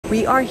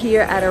We are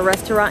here at a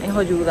restaurant in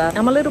Joyuda.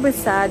 I'm a little bit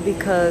sad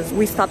because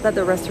we stopped at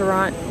the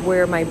restaurant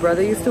where my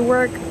brother used to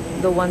work,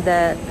 the one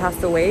that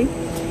passed away.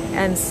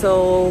 And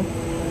so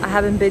I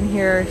haven't been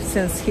here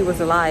since he was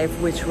alive,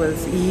 which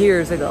was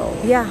years ago.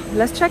 Yeah,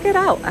 let's check it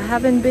out. I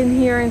haven't been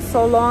here in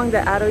so long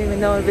that I don't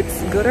even know if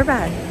it's good or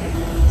bad.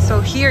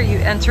 So here you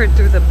enter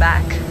through the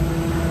back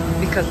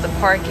because the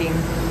parking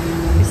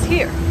is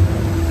here.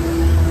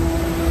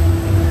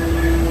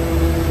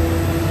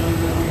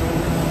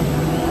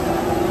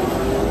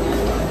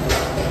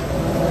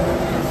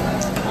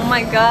 Oh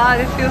my God,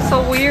 it feels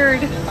so weird.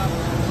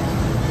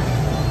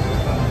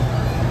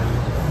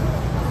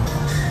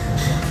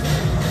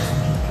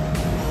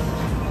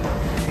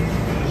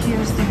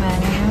 Here's the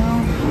menu.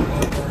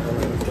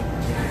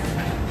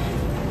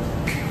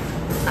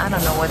 I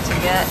don't know what to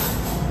get.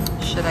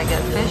 Should I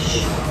get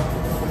fish?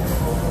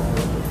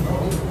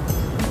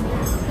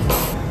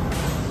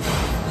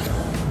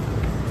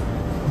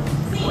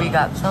 We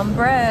got some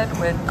bread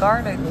with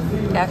garlic.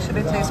 It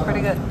actually tastes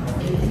pretty good.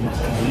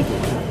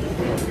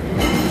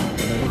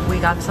 We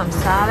got some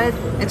salad.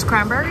 It's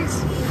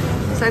cranberries.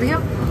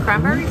 Sergio?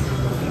 Cranberries?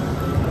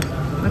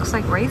 Looks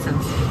like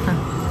raisins.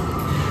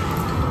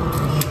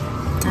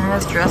 And it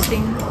has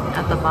dressing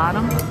at the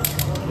bottom.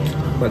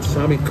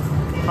 Balsamic.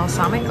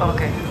 Balsamic?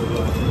 Okay.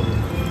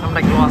 I'm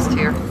like lost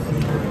here.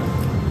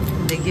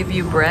 They give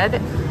you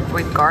bread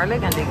with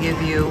garlic and they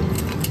give you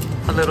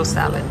a little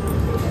salad.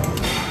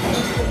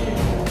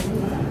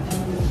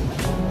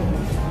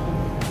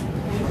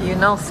 You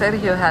know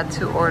Sergio had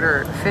to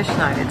order fish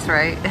nuggets,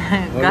 right?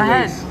 Go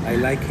ahead. I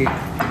like it.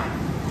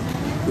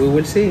 We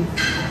will see.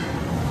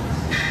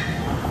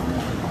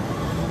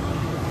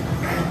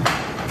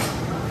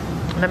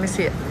 Let me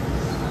see it.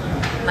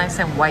 Nice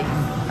and white.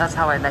 That's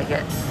how I like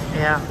it.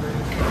 Yeah.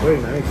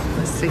 Very nice.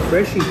 Let's see.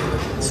 Freshy.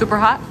 Super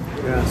hot?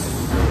 Yes.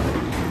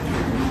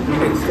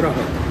 Extra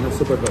hot, not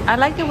super hot. I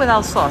like it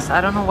without sauce. I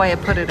don't know why I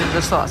put it in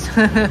the sauce.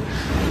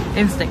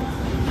 Instinct.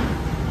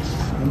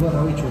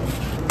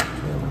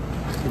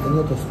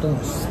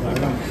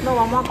 Lo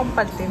vamos a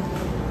compartir.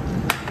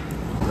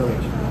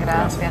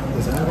 Gracias.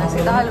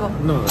 ¿Necesitas algo?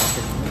 No,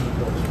 gracias.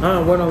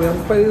 Ah, bueno,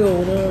 habíamos pedido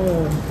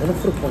unos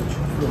fruit punch.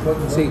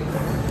 Sí.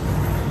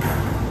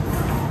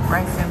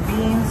 Rice and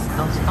beans,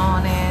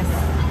 tostones,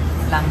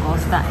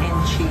 langosta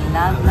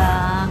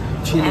enchilada,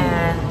 Chili.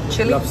 and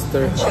chili,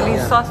 Lobster. and chili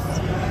Yeah. sauce,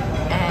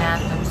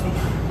 and let's see.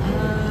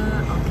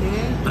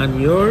 Okay. And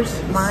yours?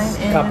 Mine is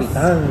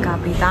Capitan.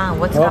 Capitan.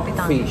 What's Hogfish.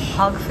 Capitan?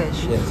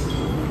 Hogfish. Yes.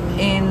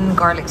 In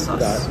garlic sauce.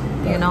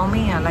 Got You know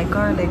me, I like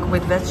garlic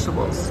with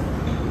vegetables.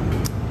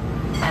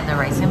 And the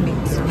rice and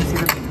beans. Let me see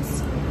the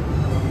beans.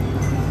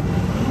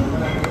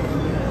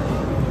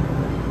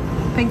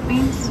 Pink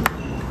beans.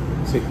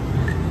 Sí.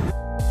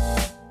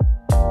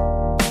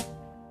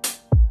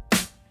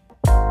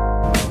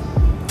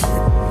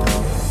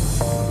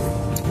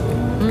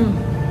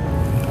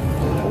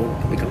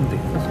 Picante.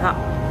 It's hot.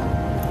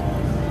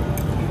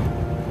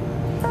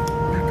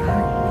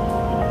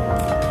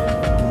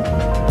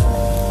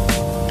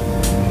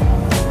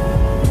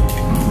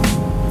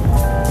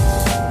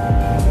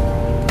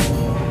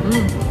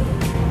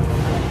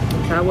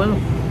 Está bueno.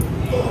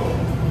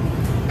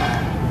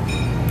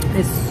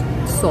 It's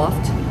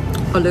soft,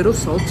 a little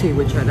salty,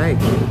 which I like.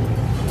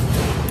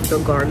 The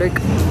garlic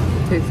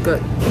tastes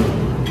good.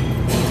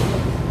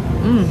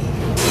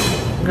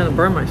 I'm gonna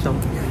burn myself.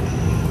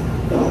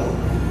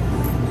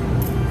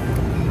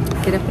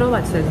 ¿Quieres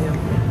probar, Sergio?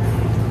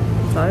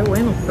 Sabe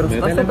bueno, pero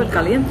está súper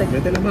caliente.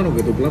 Mete la mano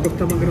que tu plato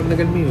está más grande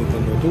que el mío. Y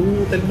cuando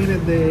tú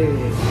termines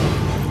de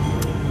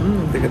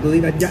que tú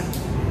digas ya.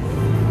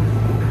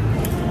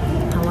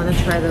 I want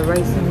to try the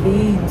rice and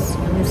beans.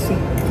 Let me see.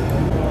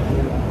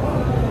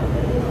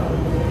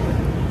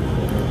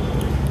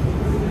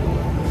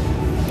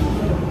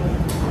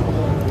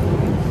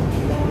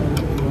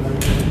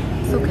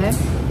 It's okay.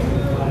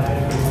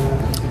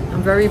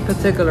 I'm very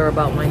particular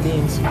about my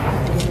beans.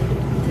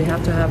 They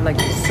have to have like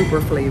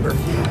super flavor.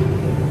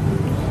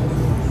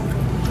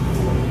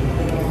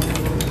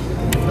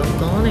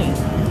 Tostones.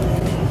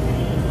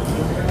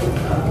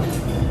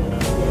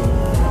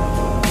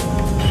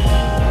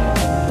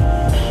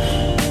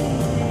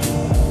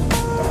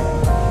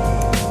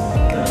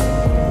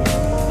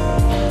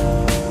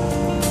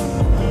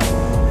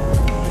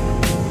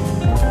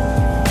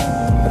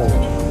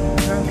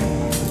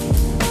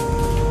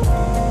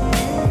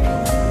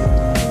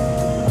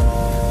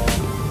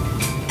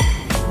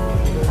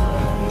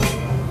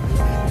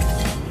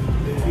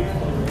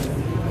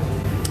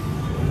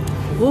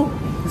 Ooh,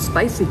 it's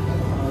spicy,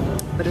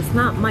 but it's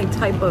not my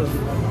type of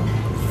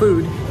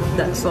food,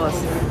 that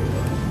sauce.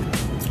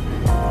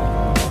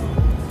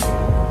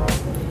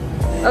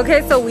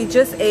 Okay, so we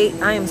just ate.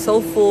 I am so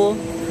full.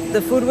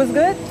 The food was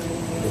good?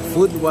 The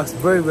food was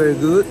very, very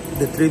good.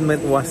 The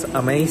treatment was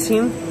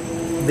amazing.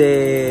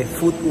 The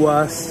food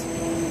was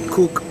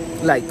cooked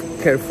like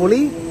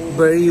carefully,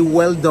 very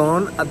well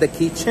done at the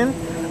kitchen.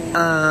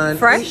 And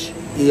Fresh?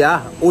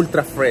 Yeah,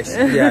 ultra fresh.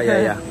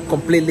 Yeah.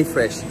 Completely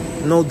fresh.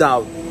 No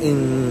doubt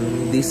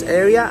in this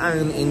area,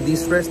 and in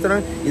this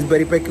restaurant is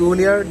very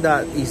peculiar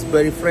that is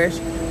very fresh,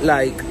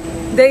 like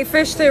they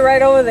fished it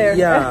right over there.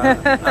 Yeah,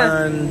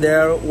 and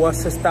there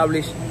was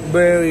established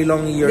very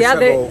long years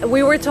ago.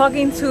 We were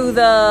talking to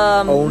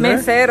the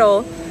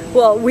mesero.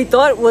 Well, we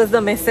thought it was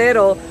the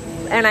mesero,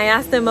 and I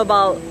asked him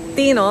about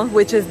Tino,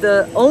 which is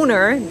the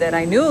owner that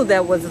I knew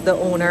that was the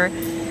owner,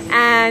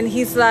 and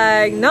he's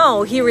like,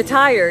 no, he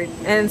retired.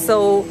 And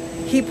so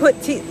he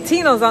put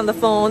Tino's on the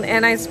phone,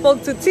 and I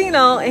spoke to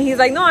Tino, and he's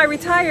like, no, I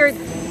retired.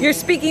 You're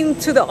speaking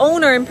to the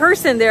owner in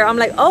person there. I'm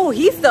like, oh,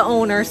 he's the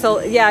owner. So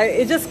yeah,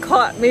 it just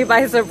caught me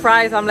by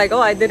surprise. I'm like, oh,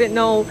 I didn't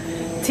know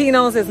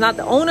Tino's is not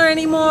the owner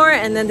anymore,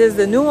 and then there's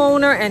the new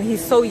owner, and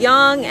he's so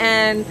young.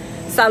 And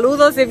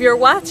saludos if you're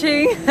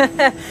watching.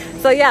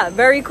 So yeah,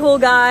 very cool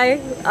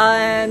guy.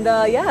 And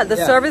yeah, the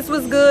service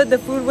was good, the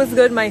food was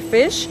good. My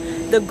fish,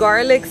 the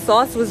garlic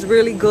sauce was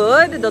really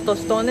good, the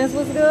tostones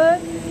was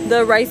good,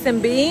 the rice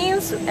and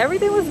beans,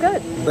 everything was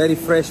good. Very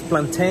fresh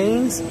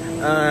plantains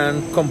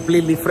and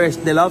completely fresh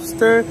the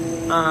lobster.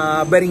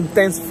 Very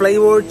intense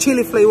flavor,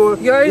 chili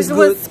flavor. Yours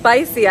was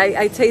spicy.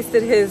 I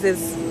tasted his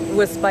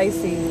was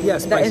spicy. Yeah,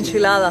 spicy. The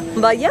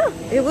enchilada. But yeah,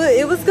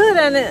 it was good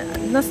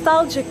and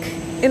nostalgic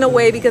in a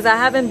way, because I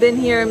haven't been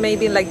here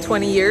maybe in like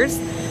 20 years.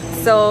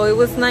 So it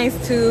was nice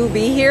to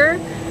be here.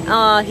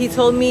 He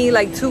told me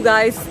like 2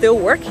 guys still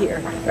work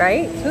here,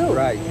 right? 2.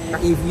 Right.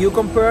 If you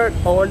compare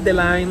all the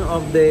line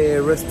of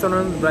the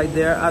restaurant right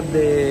there at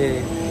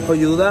the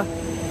Joyuda,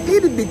 a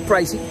little bit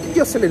pricey,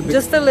 just a little bit.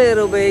 Just a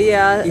little bit,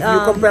 yeah. If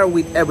you compare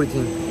with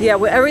everything. Yeah,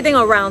 with everything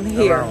around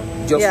here.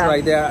 Just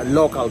right there,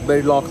 local,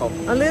 very local.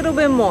 A little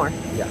bit more.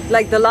 Yeah.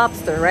 Like the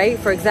lobster, right?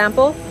 For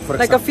example?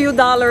 Like a few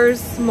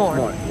dollars more.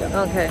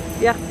 Yeah. Okay,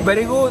 yeah.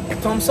 Very good.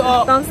 Thumbs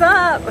up. Thumbs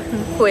up.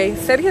 Wait,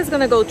 Sergio's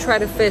gonna go try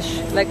to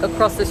fish like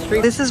across the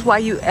street. This is why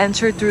you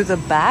enter through the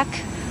back,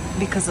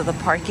 because of the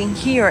parking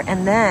here.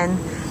 And then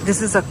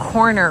this is a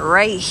corner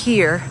right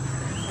here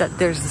that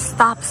there's a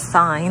stop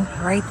sign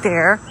right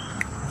there.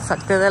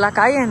 Salte de la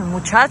calle,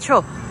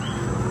 muchacho.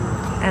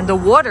 And the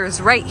water's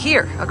right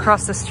here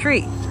across the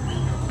street.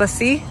 But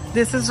see,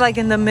 this is like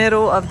in the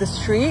middle of the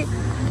street.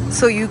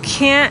 So you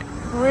can't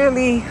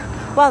really,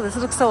 wow, this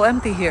looks so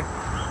empty here.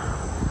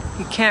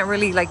 You can't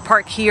really like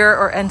park here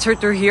or enter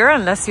through here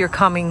unless you're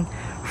coming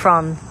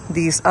from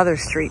these other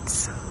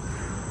streets.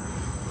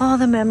 All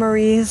the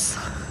memories.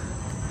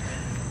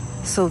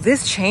 So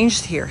this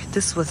changed here.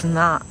 This was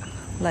not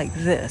like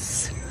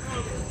this.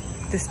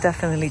 This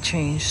definitely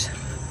changed.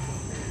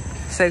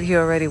 Said he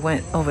already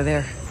went over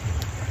there.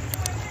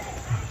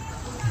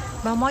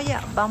 Vamos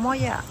allá, vamos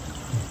allá.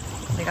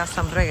 They got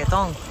some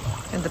reggaeton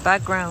in the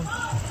background.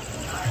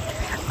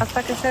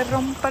 Hasta que se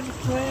rompa el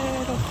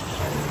cuero.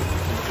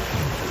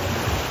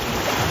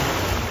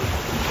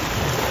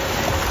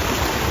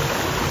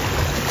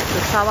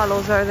 The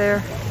chavalos are there.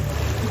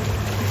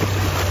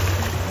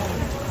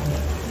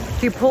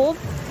 He pulled?